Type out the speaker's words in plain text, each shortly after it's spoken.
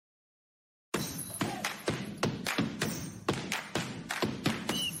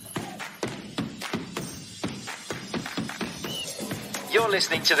You're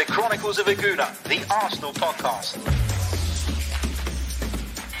listening to the Chronicles of Aguna, the Arsenal podcast.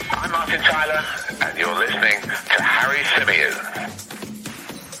 I'm Martin Tyler, and you're listening to Harry Symeou.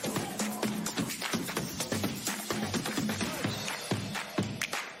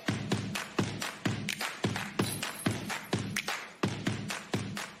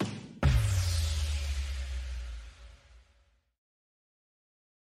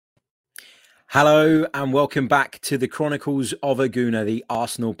 Hello and welcome back to the Chronicles of Aguna, the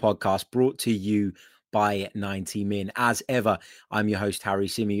Arsenal podcast, brought to you by 90 Min. As ever, I'm your host, Harry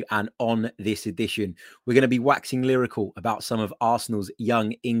Symeou, and on this edition, we're going to be waxing lyrical about some of Arsenal's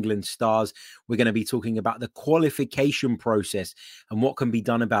young England stars. We're going to be talking about the qualification process and what can be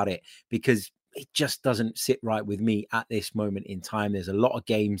done about it, because it just doesn't sit right with me at this moment in time. There's a lot of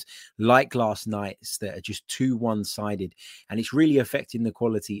games like last night's that are just too one-sided, and it's really affecting the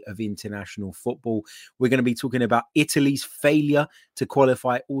quality of international football. We're going to be talking about Italy's failure to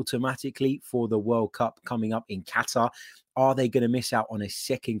qualify automatically for the World Cup coming up in Qatar. Are they going to miss out on a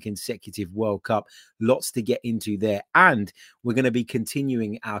second consecutive World Cup? Lots to get into there. And we're going to be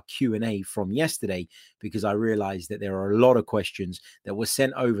continuing our Q&A from yesterday, because I realized that there are a lot of questions that were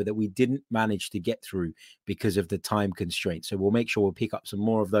sent over that we didn't manage to get through because of the time constraint. So we'll make sure we'll pick up some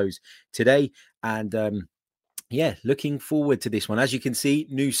more of those today. And yeah, looking forward to this one. As you can see,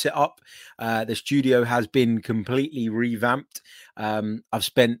 new setup. The studio has been completely revamped. I've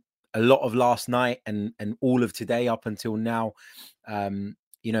spent a lot of last night and all of today up until now,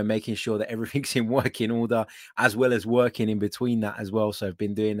 making sure that everything's in working order, as well as working in between that as well. So I've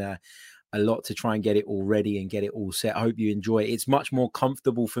been doing a lot to try and get it all ready and get it all set. I hope you enjoy it. It's much more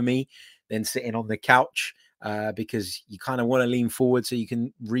comfortable for me than sitting on the couch, because you kind of want to lean forward so you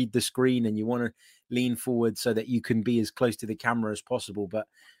can read the screen, and you want to lean forward so that you can be as close to the camera as possible. But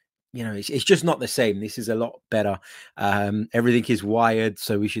it's just not the same. This is a lot better. Everything is wired,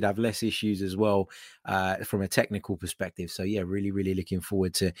 so we should have less issues as well from a technical perspective. So yeah, really, really looking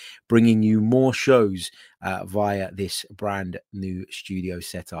forward to bringing you more shows via this brand new studio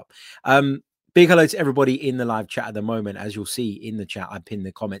setup. Big hello to everybody in the live chat at the moment. As you'll see in the chat, I pinned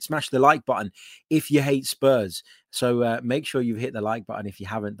the comment. Smash the like button if you hate Spurs. So make sure you've hit the like button if you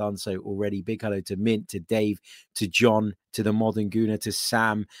haven't done so already. Big hello to Mint, to Dave, to John, to the Modern Gooner, to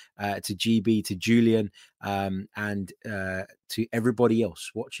Sam, to GB, to Julian, and to everybody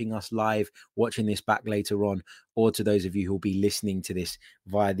else watching us live, watching this back later on, or to those of you who will be listening to this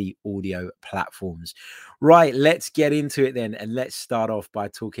via the audio platforms. Right, let's get into it then, and let's start off by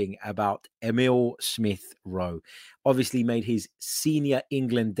talking about Emile Smith-Rowe. Obviously made his senior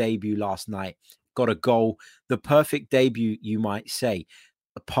England debut last night, got a goal, the perfect debut, you might say,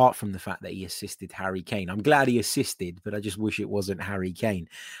 apart from the fact that he assisted Harry Kane. I'm glad he assisted, but I just wish it wasn't Harry Kane.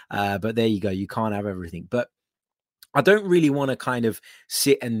 But there you go. You can't have everything. But I don't really want to kind of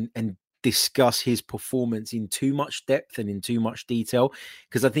sit and discuss his performance in too much depth and in too much detail,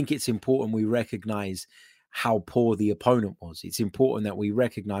 because I think it's important we recognize how poor the opponent was. It's important that we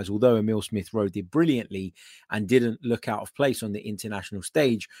recognize, although Emile Smith-Rowe did brilliantly and didn't look out of place on the international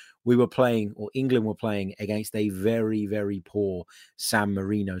stage, we were playing, or England were playing, against a very, very poor San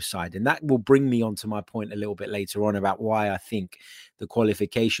Marino side. And that will bring me on to my point a little bit later on about why I think the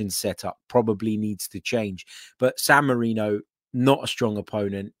qualification setup probably needs to change. But San Marino, not a strong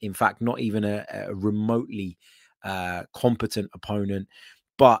opponent. In fact, not even a remotely competent opponent.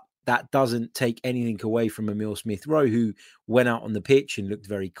 But that doesn't take anything away from Emile Smith-Rowe, who went out on the pitch and looked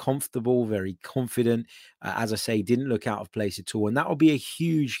very comfortable, very confident. As I say, didn't look out of place at all. And that will be a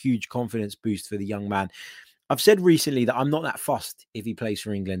huge, huge confidence boost for the young man. I've said recently that I'm not that fussed if he plays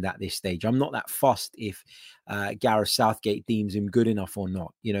for England at this stage. I'm not that fussed if Gareth Southgate deems him good enough or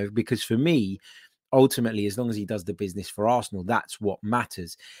not, because for me, ultimately, as long as he does the business for Arsenal, that's what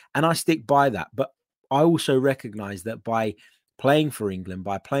matters. And I stick by that. But I also recognize that by playing for England,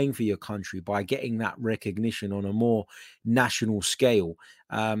 by playing for your country, by getting that recognition on a more national scale,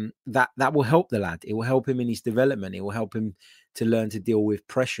 that will help the lad. It will help him in his development. It will help him to learn to deal with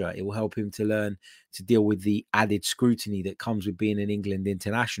pressure. It will help him to learn to deal with the added scrutiny that comes with being an England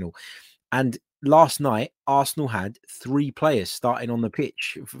international. And last night, Arsenal had 3 players starting on the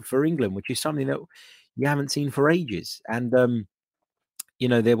pitch for England, which is something that you haven't seen for ages. And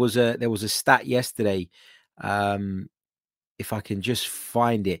there was a stat yesterday. If I can just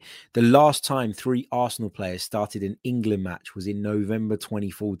find it, the last time 3 Arsenal players started an England match was in November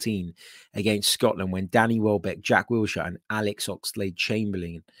 2014 against Scotland, when Danny Welbeck, Jack Wilshere and Alex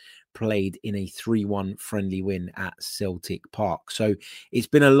Oxlade-Chamberlain played in a 3-1 friendly win at Celtic Park. So it's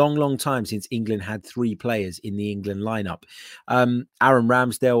been a long, long time since England had 3 players in the England lineup. Aaron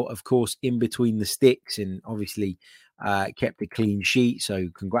Ramsdale, of course, in between the sticks, and obviously kept a clean sheet. So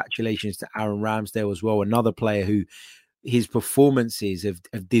congratulations to Aaron Ramsdale as well, another player who his performances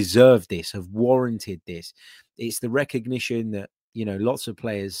have deserved this, have warranted this. It's the recognition that, lots of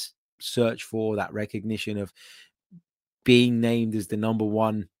players search for, that recognition of being named as the number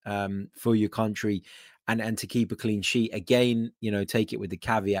one for your country, and to keep a clean sheet. Again, take it with the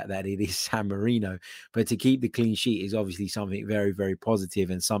caveat that it is San Marino, but to keep the clean sheet is obviously something very, very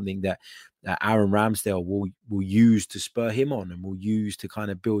positive, and something that Aaron Ramsdale will use to spur him on, and will use to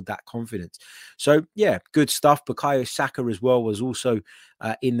kind of build that confidence. So yeah, good stuff. Bukayo Saka as well was also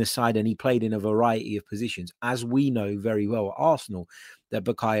in the side, and he played in a variety of positions, as we know very well at Arsenal that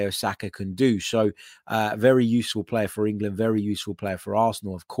Bukayo Saka can do. So very useful player for England, very useful player for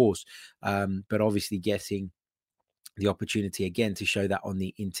Arsenal, of course, but obviously getting the opportunity again to show that on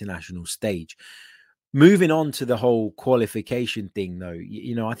the international stage. Moving on to the whole qualification thing, though,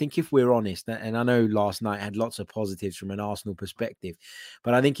 I think if we're honest, and I know last night had lots of positives from an Arsenal perspective,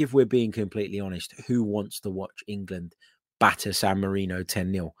 but I think if we're being completely honest, who wants to watch England batter San Marino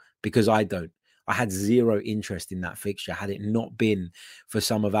 10-0? Because I don't. I had zero interest in that fixture. Had it not been for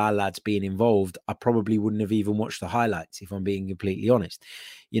some of our lads being involved, I probably wouldn't have even watched the highlights, if I'm being completely honest.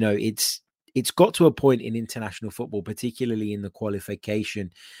 It's got to a point in international football, particularly in the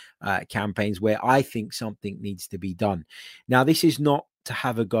qualification campaigns, where I think something needs to be done. Now, this is not to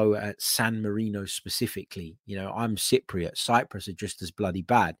have a go at San Marino specifically. I'm Cypriot. Cyprus are just as bloody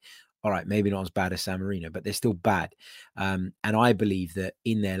bad. All right, maybe not as bad as San Marino, but they're still bad. And I believe that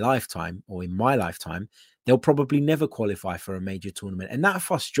in their lifetime, or in my lifetime, they'll probably never qualify for a major tournament. And that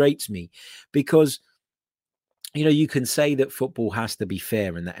frustrates me because, you can say that football has to be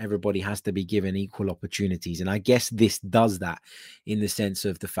fair and that everybody has to be given equal opportunities. And I guess this does that, in the sense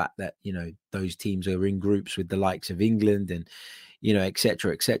of the fact that, those teams are in groups with the likes of England and, et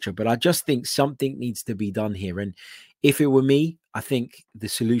cetera, et cetera. But I just think something needs to be done here. And if it were me, I think the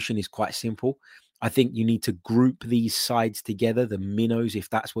solution is quite simple. I think you need to group these sides together, the minnows, if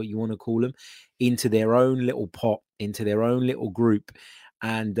that's what you want to call them, into their own little pot, into their own little group,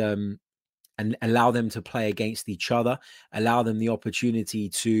 and allow them to play against each other, allow them the opportunity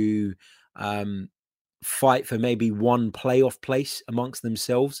to fight for maybe one playoff place amongst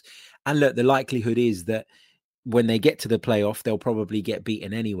themselves. And look, the likelihood is that when they get to the playoff, they'll probably get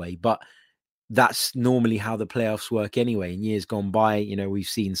beaten anyway. But that's normally how the playoffs work anyway. In years gone by, we've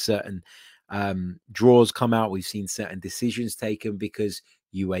seen certain draws come out. We've seen certain decisions taken because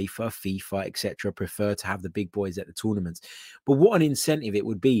UEFA, FIFA, etc. prefer to have the big boys at the tournaments. But what an incentive it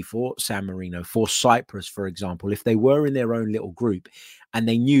would be for San Marino, for Cyprus, for example, if they were in their own little group and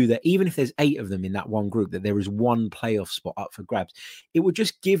they knew that even if there's 8 of them in that one group, that there is one playoff spot up for grabs. It would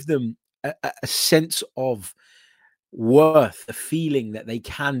just give them a sense of worth, the feeling that they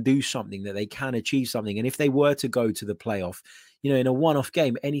can do something, that they can achieve something. And if they were to go to the playoff, in a one-off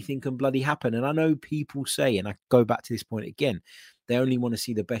game, anything can bloody happen. And I know people say, and I go back to this point again, they only want to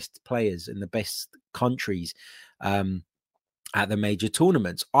see the best players and the best countries at the major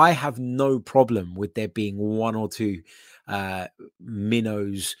tournaments. I have no problem with there being 1 or 2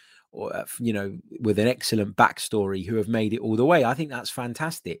 minnows, or with an excellent backstory, who have made it all the way. I think that's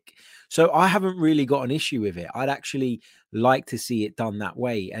fantastic. So I haven't really got an issue with it. I'd actually like to see it done that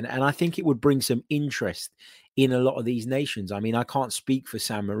way. And I think it would bring some interest in a lot of these nations. I mean, I can't speak for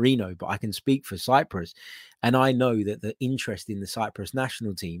San Marino, but I can speak for Cyprus. And I know that the interest in the Cyprus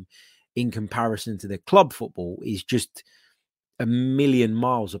national team in comparison to the club football is just a million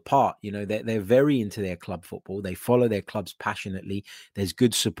miles apart. They're very into their club football. They follow their clubs passionately. There's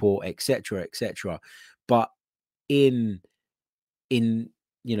good support, etc., etc. But on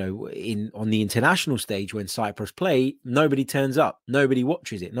the international stage, when Cyprus play, nobody turns up, nobody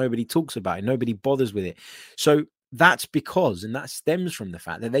watches it, nobody talks about it, nobody bothers with it. So that's because, and that stems from the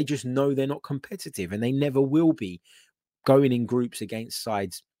fact that they just know they're not competitive, and they never will be, going in groups against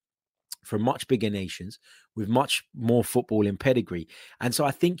sides from much bigger nations with much more football in pedigree. And so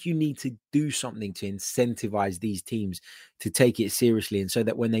I think you need to do something to incentivize these teams to take it seriously. And so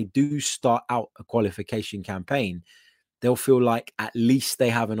that when they do start out a qualification campaign, they'll feel like at least they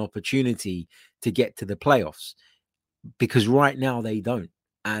have an opportunity to get to the playoffs, because right now they don't.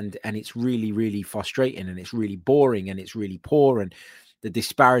 And it's really, really frustrating, and it's really boring, and it's really poor. And the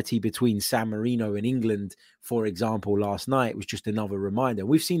disparity between San Marino and England, for example, last night was just another reminder.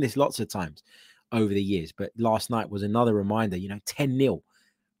 We've seen this lots of times over the years, but last night was another reminder. 10-0.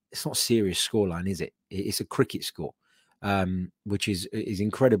 It's not a serious scoreline, is it? It's a cricket score, which is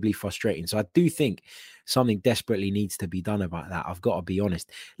incredibly frustrating. So I do think something desperately needs to be done about that. I've got to be honest.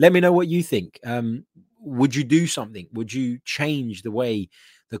 Let me know what you think. would you do something? Would you change the way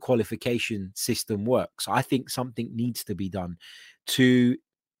the qualification system works? I think something needs to be done to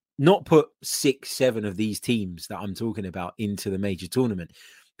not put 6-7 of these teams that I'm talking about into the major tournament,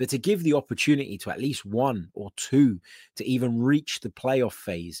 but to give the opportunity to at least 1 or 2 to even reach the playoff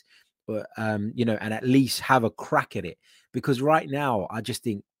phase, and at least have a crack at it. Because right now, I just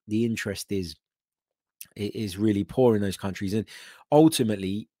think the interest is really poor in those countries. And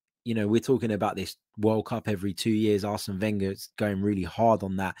ultimately, we're talking about this World Cup every 2 years. Arsene Wenger's going really hard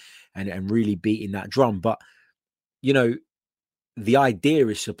on that and really beating that drum. But, the idea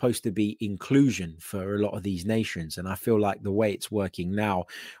is supposed to be inclusion for a lot of these nations. And I feel like the way it's working now,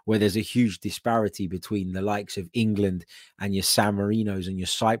 where there's a huge disparity between the likes of England and your San Marinos and your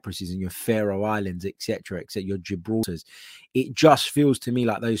Cypresses and your Faroe Islands, etc., your Gibraltars, it just feels to me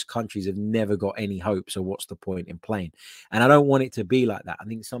like those countries have never got any hope. So what's the point in playing? And I don't want it to be like that. I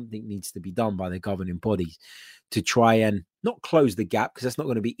think something needs to be done by the governing bodies to try and not close the gap, because that's not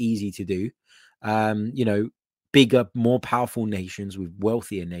going to be easy to do. Bigger, more powerful nations with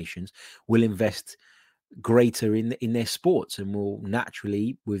wealthier nations will invest greater in their sports and will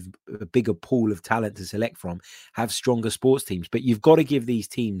naturally, with a bigger pool of talent to select from, have stronger sports teams. But you've got to give these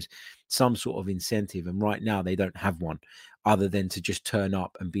teams some sort of incentive. And right now they don't have one, other than to just turn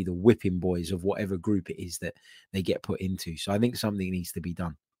up and be the whipping boys of whatever group it is that they get put into. So I think something needs to be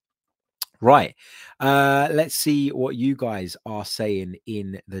done. Right. Let's see what you guys are saying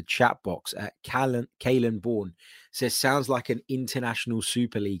in the chat box. Kalen Bourne says, sounds like an international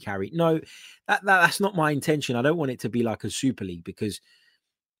Super League, Harry. No, that's not my intention. I don't want it to be like a Super League, because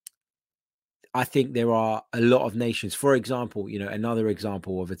I think there are a lot of nations. For example, another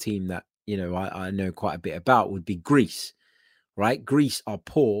example of a team that, I know quite a bit about would be Greece. Right? Greece are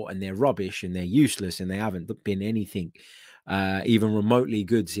poor and they're rubbish and they're useless and they haven't been anything even remotely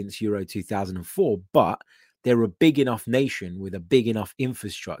good since Euro 2004. But they're a big enough nation with a big enough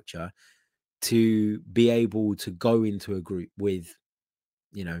infrastructure to be able to go into a group with,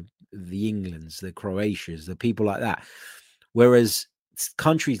 the Englands, the Croatias, the people like that. Whereas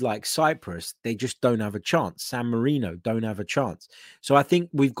countries like Cyprus, they just don't have a chance. San Marino don't have a chance. So I think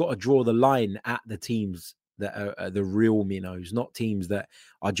we've got to draw the line at the teams that are the real minnows, not teams that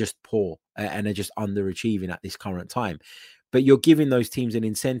are just poor and are just underachieving at this current time. But you're giving those teams an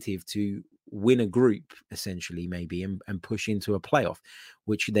incentive to win a group, essentially, maybe, and push into a playoff,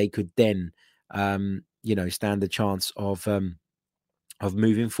 which they could then, stand a chance of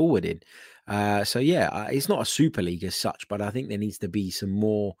moving forward in. So yeah, it's not a Super League as such, but I think there needs to be some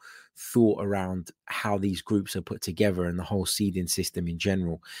more thought around how these groups are put together and the whole seeding system in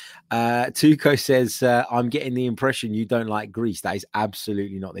general. Tuco says, I'm getting the impression you don't like Greece. That is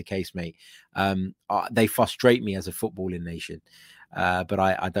absolutely not the case, mate. They frustrate me as a footballing nation. But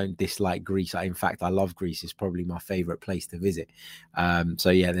I don't dislike Greece. In fact, I love Greece. It's probably my favorite place to visit. So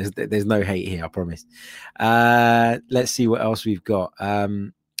yeah, there's no hate here, I promise. Let's see what else we've got.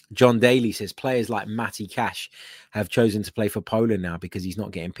 John Daly says, players like Matty Cash have chosen to play for Poland now because he's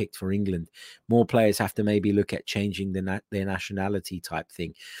not getting picked for England. More players have to maybe look at changing their nationality type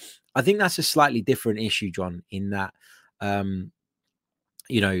thing. I think that's a slightly different issue, John, in that,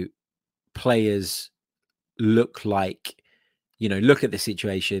 players look like, look at the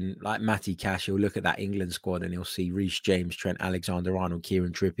situation like Matty Cash. He'll look at that England squad and he'll see Reece James, Trent Alexander-Arnold,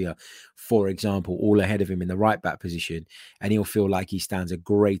 Kieran Trippier, for example, all ahead of him in the right back position. And he'll feel like he stands a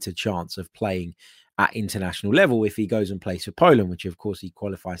greater chance of playing at international level if he goes and plays for Poland, which of course he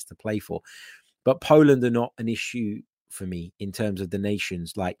qualifies to play for. But Poland are not an issue for me in terms of the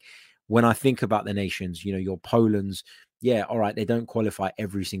nations. Like when I think about the nations, your Poland's, yeah, all right, they don't qualify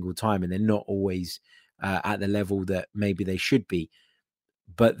every single time and they're not always at the level that maybe they should be,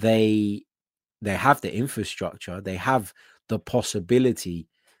 but they have the infrastructure, they have the possibility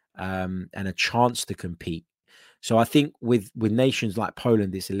and a chance to compete. So I think with nations like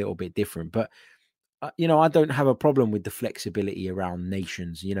Poland, it's a little bit different. But I don't have a problem with the flexibility around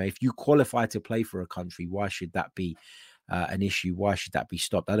nations. If you qualify to play for a country, why should that be an issue? Why should that be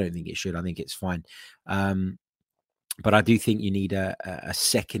stopped? I don't think it should. I think it's fine. But I do think you need a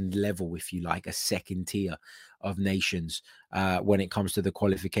second level, if you like, a second tier of nations when it comes to the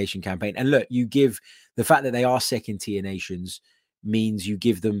qualification campaign. And look, you give the fact that they are second tier nations means you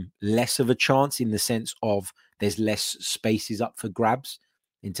give them less of a chance in the sense of there's less spaces up for grabs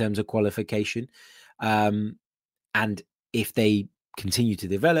in terms of qualification. And if they continue to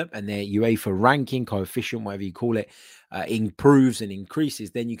develop and their UEFA ranking coefficient, whatever you call it, improves and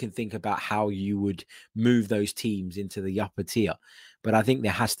increases, then you can think about how you would move those teams into the upper tier. But I think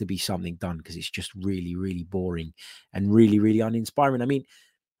there has to be something done because it's just really, really boring and really, really uninspiring. I mean,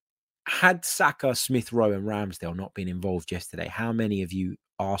 had Saka, Smith Rowe, and Ramsdale not been involved yesterday, how many of you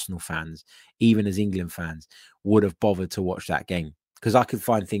Arsenal fans, even as England fans, would have bothered to watch that game? Because I could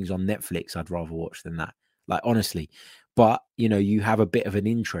find things on Netflix I'd rather watch than that. Like, honestly. But, you know, you have a bit of an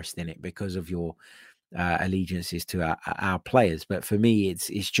interest in it because of your allegiances to our players. But for me,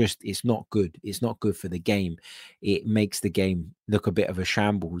 it's not good. It's not good for the game. It makes the game look a bit of a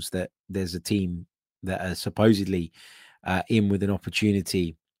shambles that there's a team that are supposedly in with an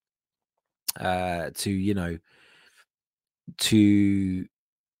opportunity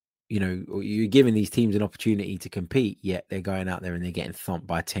you're giving these teams an opportunity to compete, yet they're going out there and they're getting thumped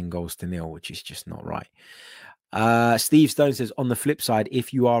by 10 goals to nil, which is just not right. Steve Stone says, on the flip side,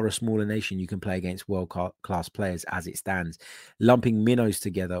 if you are a smaller nation, you can play against world-class players as it stands. Lumping minnows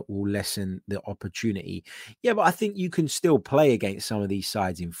together will lessen the opportunity. Yeah, but I think you can still play against some of these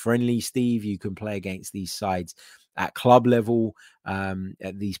sides in friendly, Steve. You can play against these sides at club level,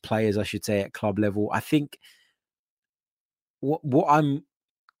 at these players, I should say, at club level. I think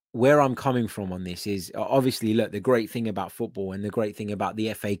where I'm coming from on this is obviously, look, the great thing about football and the great thing about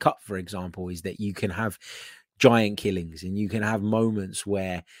the FA Cup, for example, is that you can have giant killings and you can have moments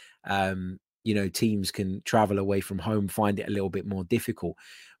where, teams can travel away from home, find it a little bit more difficult.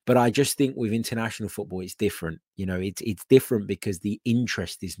 But I just think with international football, it's different. You know, it's different because the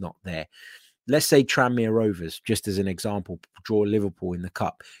interest is not there. Let's say Tranmere Rovers, just as an example, draw Liverpool in the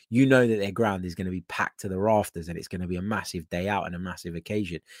cup. You know that their ground is going to be packed to the rafters and it's going to be a massive day out and a massive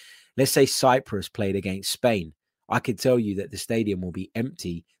occasion. Let's say Cyprus played against Spain. I could tell you that the stadium will be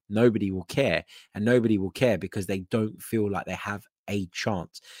empty. Nobody will care. And nobody will care because they don't feel like they have a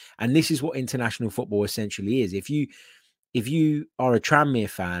chance. And this is what international football essentially is. If you are a Tranmere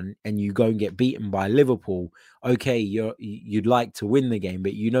fan and you go and get beaten by Liverpool, okay, you'd like to win the game,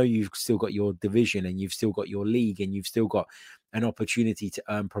 but you know you've still got your division and you've still got your league and you've still got an opportunity to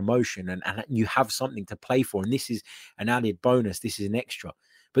earn promotion and you have something to play for. And this is an added bonus. This is an extra.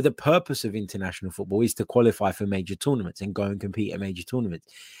 But the purpose of international football is to qualify for major tournaments and go and compete at major tournaments.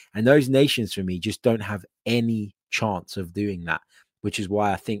 And those nations, for me, just don't have any chance of doing that, which is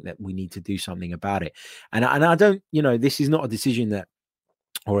why I think that we need to do something about it. And I don't, this is not a decision that,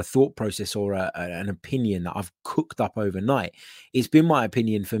 or a thought process or an opinion that I've cooked up overnight. It's been my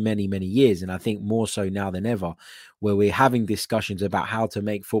opinion for many, many years. And I think more so now than ever, where we're having discussions about how to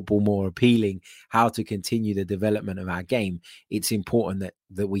make football more appealing, how to continue the development of our game. It's important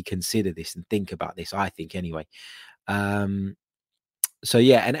that we consider this and think about this, I think, anyway. So,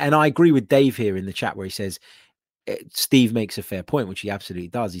 yeah, and I agree with Dave here in the chat where he says, Steve makes a fair point, which he absolutely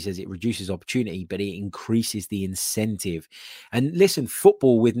does. He says it reduces opportunity, but it increases the incentive. And listen,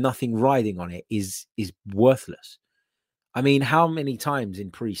 football with nothing riding on it is worthless. I mean, how many times in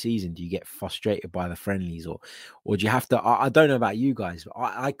pre-season do you get frustrated by the friendlies, or do you have to? I don't know about you guys, but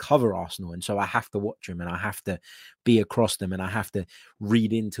I cover Arsenal, and so I have to watch them, and I have to be across them, and I have to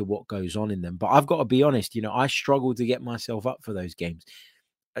read into what goes on in them. But I've got to be honest, I struggle to get myself up for those games,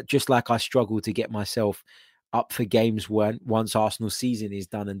 just like I struggle to get myself up for games once Arsenal's season is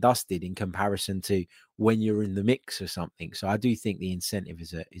done and dusted in comparison to when you're in the mix or something. So I do think the incentive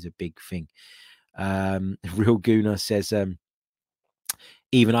is a big thing. Real Gooner says,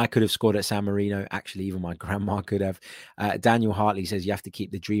 even I could have scored at San Marino. Actually, even my grandma could have. Daniel Hartley says you have to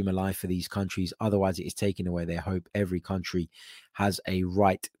keep the dream alive for these countries. Otherwise, it is taking away their hope. Every country has a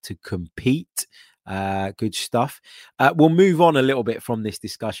right to compete. Good stuff. We'll move on a little bit from this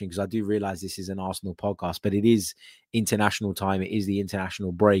discussion because I do realize this is an Arsenal podcast, but it is international time. It is the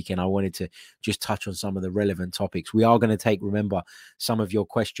international break, and I wanted to just touch on some of the relevant topics. We are going to take, remember, some of your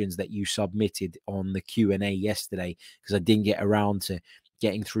questions that you submitted on the Q&A yesterday because I didn't get around to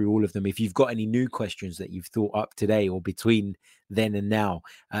getting through all of them. If you've got any new questions that you've thought up today or between then and now,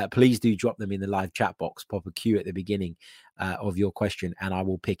 please do drop them in the live chat box. Pop a Q at the beginning of your question and I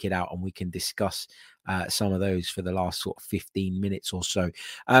will pick it out and we can discuss some of those for the last sort of 15 minutes or so.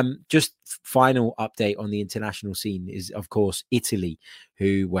 Just final update on the international scene is, of course, Italy,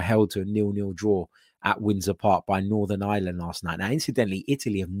 who were held to a 0-0 draw at Windsor Park by Northern Ireland last night. Now, incidentally,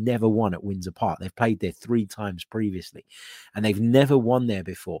 Italy have never won at Windsor Park. They've played there 3 times previously, and they've never won there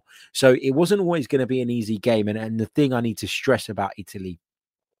before. So it wasn't always going to be an easy game. And the thing I need to stress about Italy,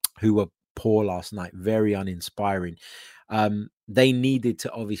 who were poor last night, very uninspiring. They needed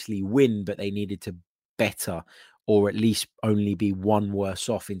to obviously win, but they needed to better or at least only be one worse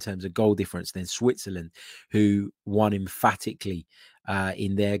off in terms of goal difference than Switzerland, who won emphatically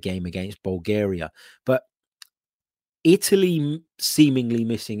in their game against Bulgaria. But Italy seemingly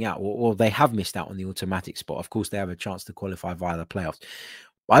missing out, or they have missed out on the automatic spot. Of course, they have a chance to qualify via the playoffs.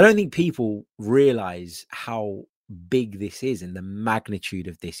 But I don't think people realize how big this is and the magnitude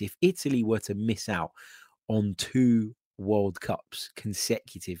of this. If Italy were to miss out on 2 World Cups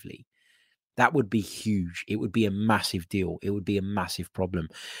consecutively, that would be huge. It would be a massive deal. It would be a massive problem.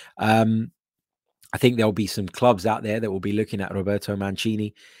 I think there'll be some clubs out there that will be looking at Roberto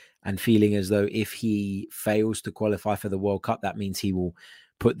Mancini and feeling as though if he fails to qualify for the World Cup, that means he will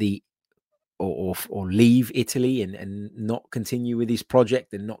put the or leave Italy and not continue with his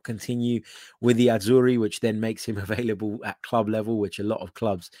project and not continue with the Azzurri, which then makes him available at club level, which a lot of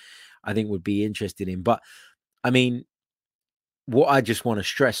clubs I think would be interested in. But I mean, what I just want to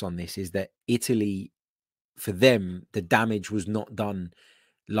stress on this is that Italy, for them, the damage was not done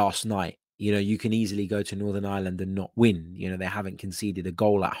last night. You know, you can easily go to Northern Ireland and not win. You know, they haven't conceded a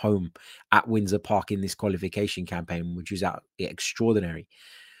goal at home at Windsor Park in this qualification campaign, which was extraordinary.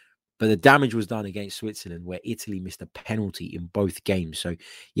 But the damage was done against Switzerland, where Italy missed a penalty in both games. So,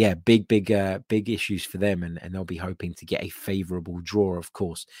 yeah, big issues for them. And they'll be hoping to get a favourable draw, of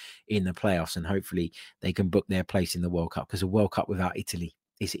course, in the playoffs. And hopefully they can book their place in the World Cup, because a World Cup without Italy,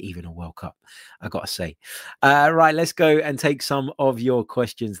 is it even a World Cup? I got to say. Right, let's go and take some of your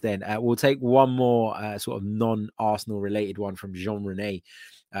questions then. We'll take one more sort of non-Arsenal related one from Jean-René.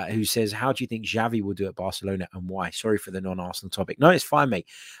 Who says, how do you think Xavi will do at Barcelona and why? Sorry for the non-Arsenal topic. No, it's fine, mate.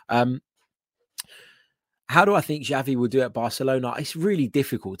 How do I think Xavi will do at Barcelona? It's really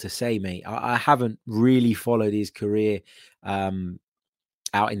difficult to say, mate. I haven't really followed his career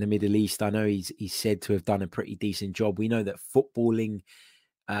out in the Middle East. I know he's said to have done a pretty decent job. We know that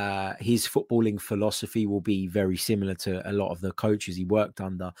his footballing philosophy will be very similar to a lot of the coaches he worked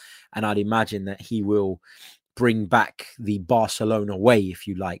under. And I'd imagine that he will bring back the Barcelona way, if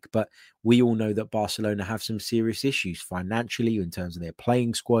you like. But we all know that Barcelona have some serious issues financially in terms of their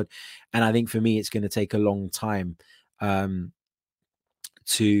playing squad. And I think for me, it's going to take a long time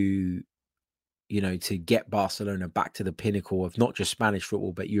to get Barcelona back to the pinnacle of not just Spanish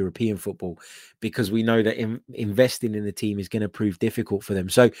football, but European football, because we know that investing in the team is going to prove difficult for them.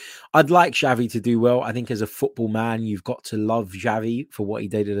 So I'd like Xavi to do well. I think as a football man, you've got to love Xavi for what he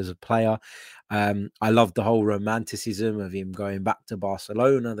did as a player. I love the whole romanticism of him going back to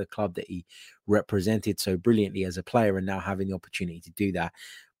Barcelona, the club that he represented so brilliantly as a player, and now having the opportunity to do that.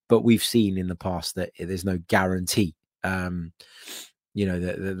 But we've seen in the past that there's no guarantee. That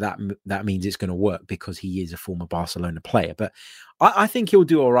means it's going to work because he is a former Barcelona player. But I think he'll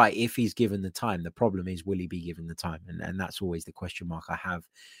do all right if he's given the time. The problem is, will he be given the time? And that's always the question mark I have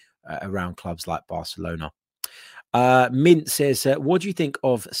around clubs like Barcelona. Mint says, what do you think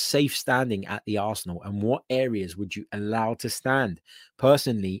of safe standing at the Arsenal, and what areas would you allow to stand?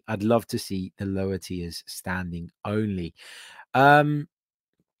 Personally, I'd love to see the lower tiers standing only. I'm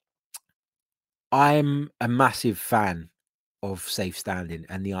a massive fan of safe standing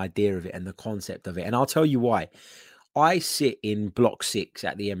and the idea of it and the concept of it. And I'll tell you why. I sit in block 6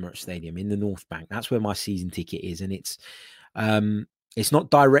 at the Emirates Stadium in the North Bank. That's where my season ticket is. And it's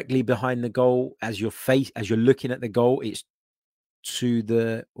not directly behind the goal as you're looking at the goal. It's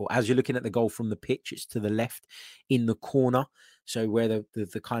as you're looking at the goal from the pitch, it's to the left in the corner. So where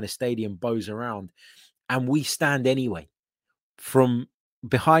the kind of stadium bows around, and we stand anyway from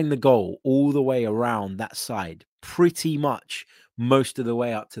behind the goal all the way around that side, pretty much most of the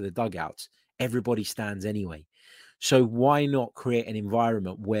way up to the dugouts. Everybody stands anyway. So why not create an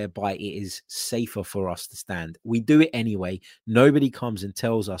environment whereby it is safer for us to stand? We do it anyway. Nobody comes and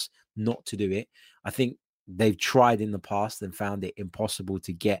tells us not to do it. I think they've tried in the past and found it impossible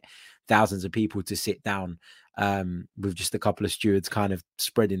to get thousands of people to sit down with just a couple of stewards kind of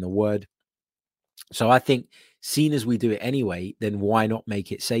spreading the word. So I think, seeing as we do it anyway, then why not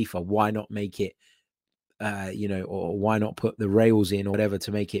make it safer? Why not make it, or why not put the rails in or whatever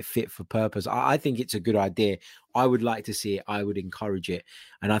to make it fit for purpose? I think it's a good idea. I would like to see it. I would encourage it.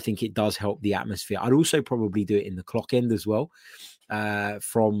 And I think it does help the atmosphere. I'd also probably do it in the clock end as well,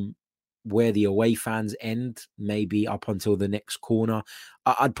 from where the away fans end, maybe up until the next corner.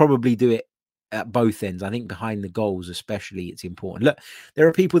 I'd probably do it at both ends. I think behind the goals, especially, it's important. Look, there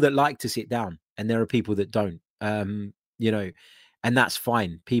are people that like to sit down and there are people that don't, and that's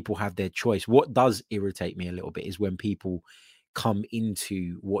fine. People have their choice. What does irritate me a little bit is when people come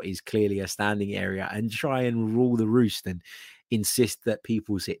into what is clearly a standing area and try and rule the roost and insist that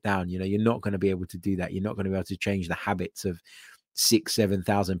people sit down. You're not going to be able to do that. You're not going to be able to change the habits of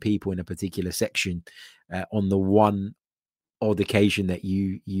 6,000-7,000 people in a particular section on the one odd occasion that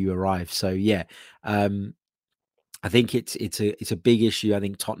you arrive. So yeah, I think it's a big issue. I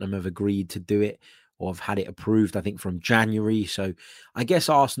think Tottenham have agreed to do it, or have had it approved, I think, from January. So I guess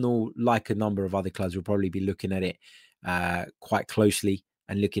Arsenal, like a number of other clubs, will probably be looking at it quite closely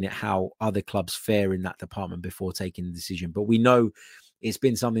and looking at how other clubs fare in that department before taking the decision. But we know it's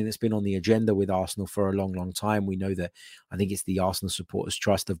been something that's been on the agenda with Arsenal for a long, long time. We know that, I think it's the Arsenal Supporters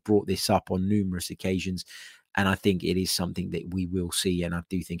Trust have brought this up on numerous occasions. And I think it is something that we will see. And I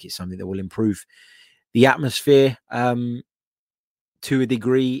do think it's something that will improve the atmosphere to a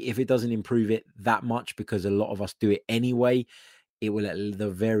degree. If it doesn't improve it that much, because a lot of us do it anyway, it will at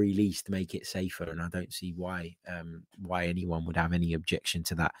the very least make it safer. And I don't see why anyone would have any objection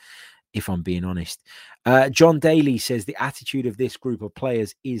to that, if I'm being honest. John Daly says the attitude of this group of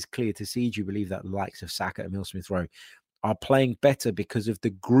players is clear to see. Do you believe that the likes of Saka and Smith Rowe are playing better because of the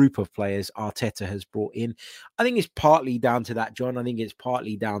group of players Arteta has brought in? I think it's partly down to that, John. I think it's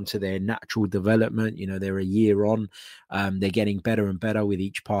partly down to their natural development. You know, they're a year on. They're getting better and better with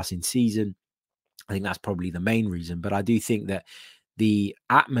each passing season. I think that's probably the main reason. But I do think that the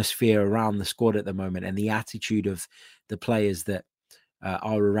atmosphere around the squad at the moment and the attitude of the players that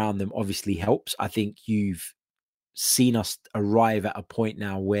are around them obviously helps. I think you've seen us arrive at a point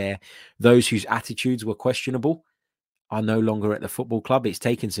now where those whose attitudes were questionable are no longer at the football club. It's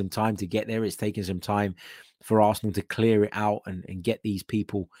taken some time to get there. It's taken some time for Arsenal to clear it out and get these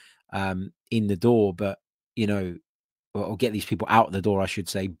people in the door, but, you know, or get these people out the door, I should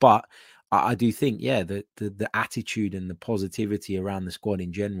say. But I do think, yeah, the attitude and the positivity around the squad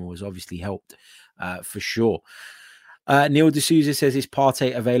in general has obviously helped for sure. Neil D'Souza says, is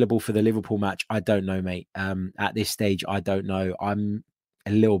Partey available for the Liverpool match? I don't know, mate. At this stage, I don't know. I'm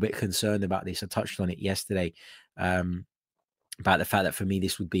a little bit concerned about this. I touched on it yesterday, about the fact that for me,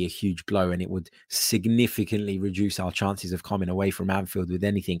 this would be a huge blow and it would significantly reduce our chances of coming away from Anfield with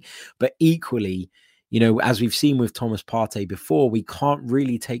anything. But equally, you know, as we've seen with Thomas Partey before, we can't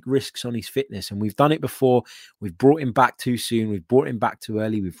really take risks on his fitness. And we've done it before. We've brought him back too soon. We've brought him back too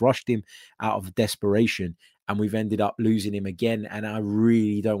early. We've rushed him out of desperation and we've ended up losing him again. And I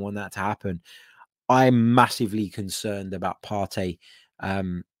really don't want that to happen. I'm massively concerned about Partey's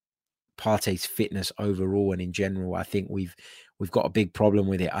fitness overall and in general. I think we've got a big problem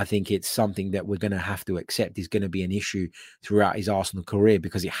with it. I think it's something that we're going to have to accept is going to be an issue throughout his Arsenal career,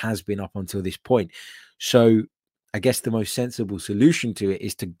 because it has been up until this point. So I guess the most sensible solution to it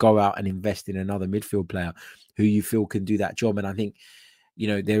is to go out and invest in another midfield player who you feel can do that job. And I think, you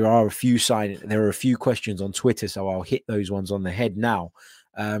know, there are a few questions on Twitter, so I'll hit those ones on the head now,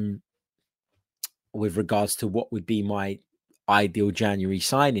 with regards to what would be my ideal January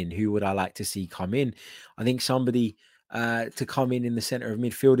signing. Who would I like to see come in? I think somebody to come in the center of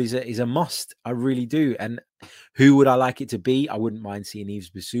midfield is a must. I really do. And who would I like it to be? I wouldn't mind seeing Yves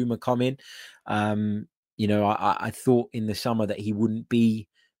Bissouma come in. You know, I thought in the summer that he wouldn't be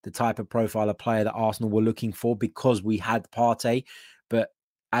the type of profile of player that Arsenal were looking for because we had Partey. But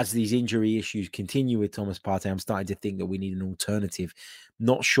as these injury issues continue with Thomas Partey, I'm starting to think that we need an alternative.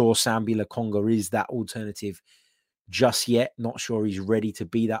 Not sure Sambi Lokonga is that alternative just yet. Not sure he's ready to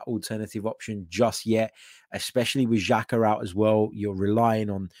be that alternative option just yet, especially with Xhaka out as well. You're relying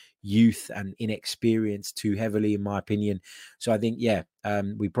on youth and inexperience too heavily, in my opinion. So I think, yeah,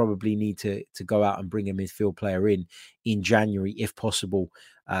 we probably need to go out and bring a midfield player in January, if possible,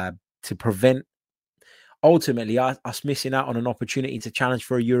 to prevent ultimately us missing out on an opportunity to challenge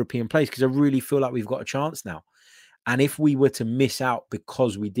for a European place, because I really feel like we've got a chance now. And if we were to miss out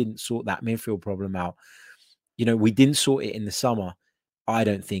because we didn't sort that midfield problem out, you know, we didn't sort it in the summer. I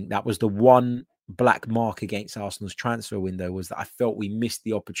don't think that was the one black mark against Arsenal's transfer window, was that I felt we missed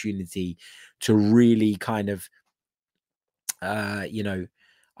the opportunity to really kind of, you know,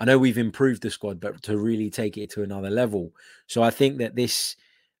 I know we've improved the squad, but to really take it to another level. So I think that this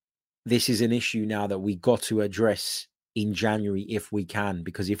is an issue now that we got to address in January if we can,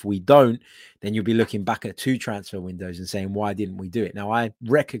 because if we don't, then you'll be looking back at 2 transfer windows and saying, why didn't we do it? Now, I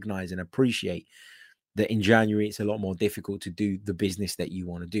recognize and appreciate that in January, it's a lot more difficult to do the business that you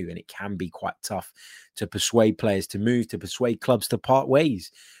want to do. And it can be quite tough to persuade players to move, to persuade clubs to part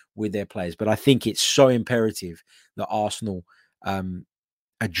ways with their players. But I think it's so imperative that Arsenal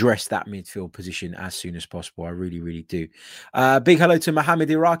address that midfield position as soon as possible. I really, really do. Big hello to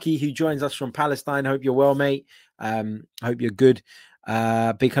Mohammed Iraqi, who joins us from Palestine. Hope you're well, mate. Hope you're good.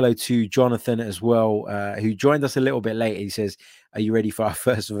 Big hello to Jonathan as well, who joined us a little bit later. He says, are you ready for our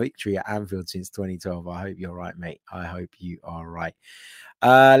first victory at Anfield since 2012? I hope you're right, mate. I hope you are right.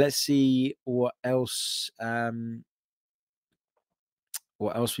 Let's see what else.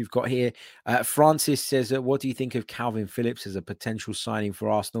 What else we've got here? Francis says, what do you think of Calvin Phillips as a potential signing for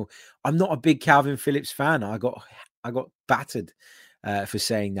Arsenal? I'm not a big Calvin Phillips fan. I got battered for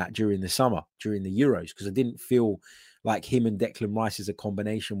saying that during the summer, during the Euros, because I didn't feel like him and Declan Rice as a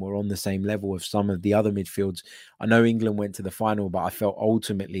combination were on the same level of some of the other midfields. I know England went to the final, but I felt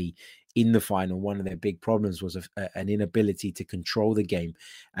ultimately in the final, one of their big problems was an inability to control the game.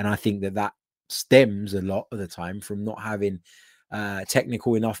 And I think that stems a lot of the time from not having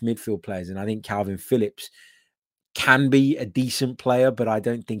technical enough midfield players. And I think Calvin Phillips can be a decent player, but I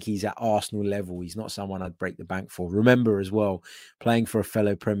don't think he's at Arsenal level. He's not someone I'd break the bank for. Remember as well, playing for a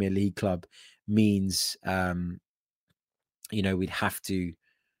fellow Premier League club means, we'd have to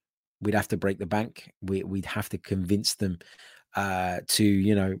break the bank. We'd have to convince them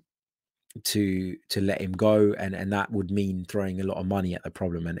to let him go, and that would mean throwing a lot of money at the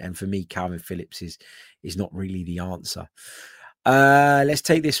problem. And for me, Calvin Phillips is not really the answer. Let's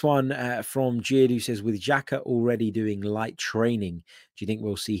take this one from Jid, who says, with Xhaka already doing light training, do you think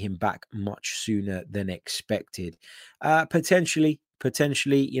we'll see him back much sooner than expected? Potentially.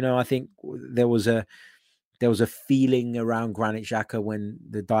 I think there was a feeling around Granit Xhaka when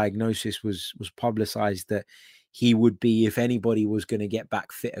the diagnosis was publicized that he would be, if anybody was going to get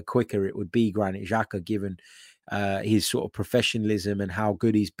back fitter quicker, it would be Granit Xhaka, given his sort of professionalism and how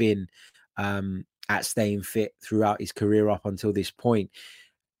good he's been at staying fit throughout his career up until this point.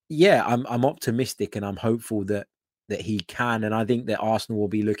 Yeah, I'm optimistic and I'm hopeful that he can. And I think that Arsenal will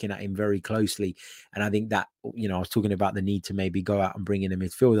be looking at him very closely. And I think that, I was talking about the need to maybe go out and bring in a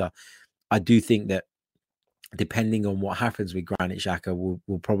midfielder. I do think that depending on what happens with Granit Xhaka,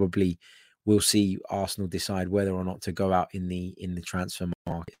 we'll see Arsenal decide whether or not to go out in the transfer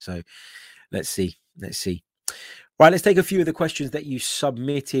market. So let's see. Right, let's take a few of the questions that you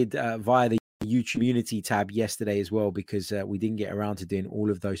submitted via the YouTube community tab yesterday as well, because we didn't get around to doing all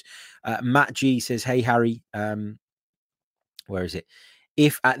of those. Matt G says, hey, Harry, where is it?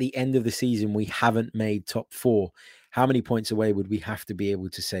 If at the end of the season we haven't made top 4, how many points away would we have to be able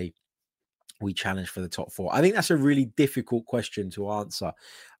to say we challenge for the top 4? I think that's a really difficult question to answer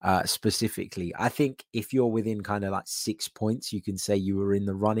specifically. I think if you're within kind of like 6 points, you can say you were in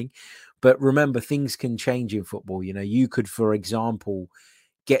the running. But remember, things can change in football. You could, for example,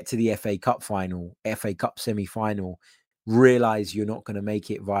 get to the FA Cup final, FA Cup semi-final, realize you're not going to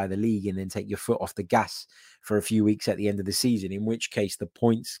make it via the league, and then take your foot off the gas for a few weeks at the end of the season, in which case the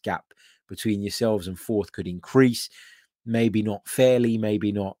points gap between yourselves and 4th could increase, maybe not fairly,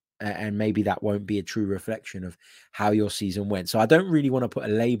 maybe not, and maybe that won't be a true reflection of how your season went. So I don't really want to put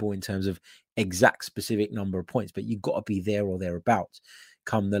a label in terms of exact specific number of points, but you've got to be there or thereabouts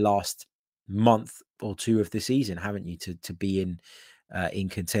come the last month or 2 of the season, haven't you, to be in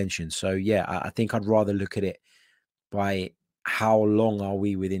contention. So yeah, I think I'd rather look at it by how long are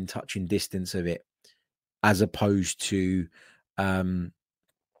we within touching distance of it, as opposed to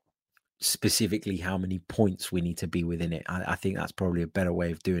specifically how many points we need to be within it. I think that's probably a better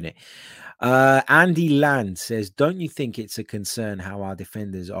way of doing it. Andy Land says, don't you think it's a concern how our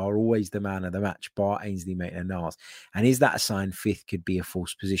defenders are always the man of the match, bar Ainsley, Maitland-Niles? And is that a sign 5th could be a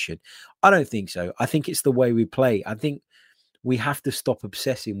false position? I don't think so. I think it's the way we play. I think we have to stop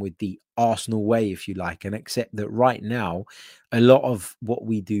obsessing with the Arsenal way, if you like, and accept that right now, a lot of what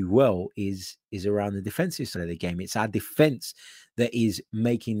we do well is around the defensive side of the game. It's our defense that is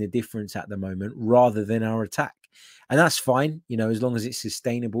making the difference at the moment, rather than our attack. And that's fine, as long as it's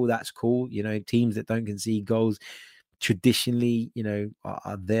sustainable, that's cool. Teams that don't concede goals traditionally,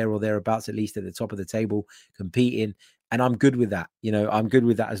 are there or thereabouts, at least at the top of the table, competing. And I'm good with that. I'm good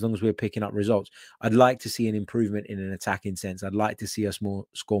with that as long as we're picking up results. I'd like to see an improvement in an attacking sense. I'd like to see us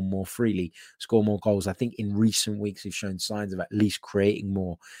score more freely, score more goals. I think in recent weeks we've shown signs of at least creating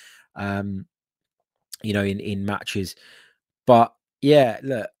more, in matches. But yeah,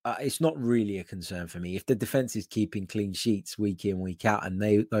 look, it's not really a concern for me. If the defense is keeping clean sheets week in, week out,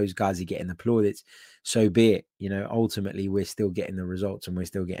 and those guys are getting the plaudits, so be it. Ultimately, we're still getting the results and we're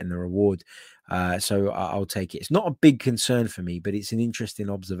still getting the reward. So I'll take it. It's not a big concern for me, but it's an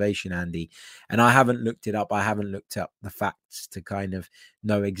interesting observation, Andy. And I haven't looked it up. I haven't looked up the facts to kind of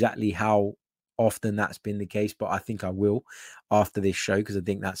know exactly how often that's been the case, but I think I will after this show, because I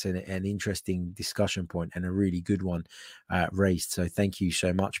think that's an interesting discussion point and a really good one raised. So thank you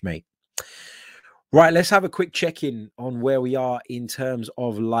so much, mate. Right, let's have a quick check-in on where we are in terms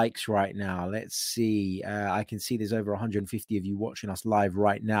of likes right now. Let's see. I can see there's over 150 of you watching us live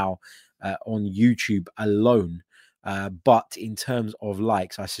right now on YouTube alone. But in terms of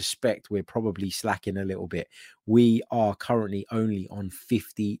likes, I suspect we're probably slacking a little bit. We are currently only on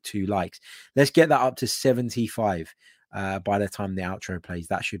 52 likes. Let's get that up to 75 by the time the outro plays.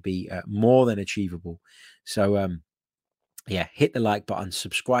 That should be more than achievable. So yeah, hit the like button,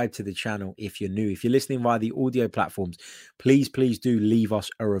 subscribe to the channel if you're new. If you're listening via the audio platforms, please do leave us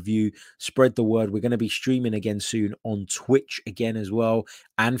a review, spread the word. We're going to be streaming again soon on Twitch again as well,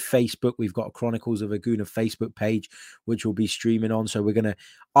 and Facebook. We've got a Chronicles of a Gooner Facebook page, which we'll be streaming on. So we're going to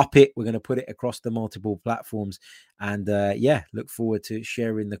up it. We're going to put it across the multiple platforms. And yeah, look forward to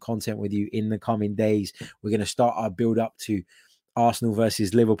sharing the content with you in the coming days. We're going to start our build up to Arsenal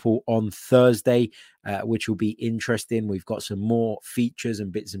versus Liverpool on Thursday, which will be interesting. We've got some more features and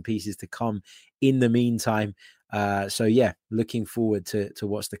bits and pieces to come in the meantime. So yeah, looking forward to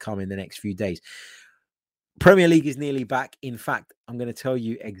what's to come in the next few days. Premier League is nearly back. In fact, I'm going to tell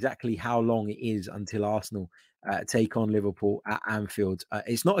you exactly how long it is until Arsenal take on Liverpool at Anfield.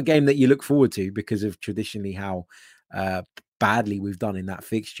 It's not a game that you look forward to because of traditionally how badly we've done in that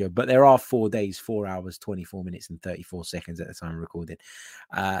fixture, but there are 4 days, 4 hours, 24 minutes and 34 seconds at the time of recording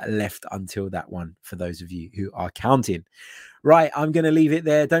left until that one, for those of you who are counting. Right, I'm going to leave it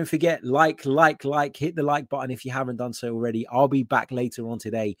there. Don't forget, like, hit the like button if you haven't done so already. I'll be back later on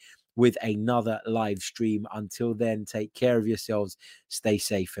today with another live stream. Until then, take care of yourselves, stay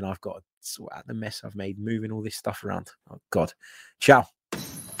safe, and I've got to sort out the mess I've made moving all this stuff around. Oh God. Ciao.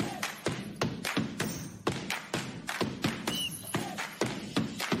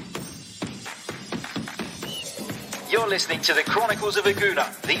 You're listening to the Chronicles of a Gooner,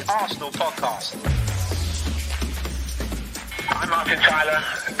 the Arsenal podcast. I'm Martin Tyler,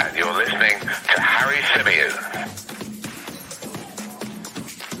 and you're listening to Harry Symeou.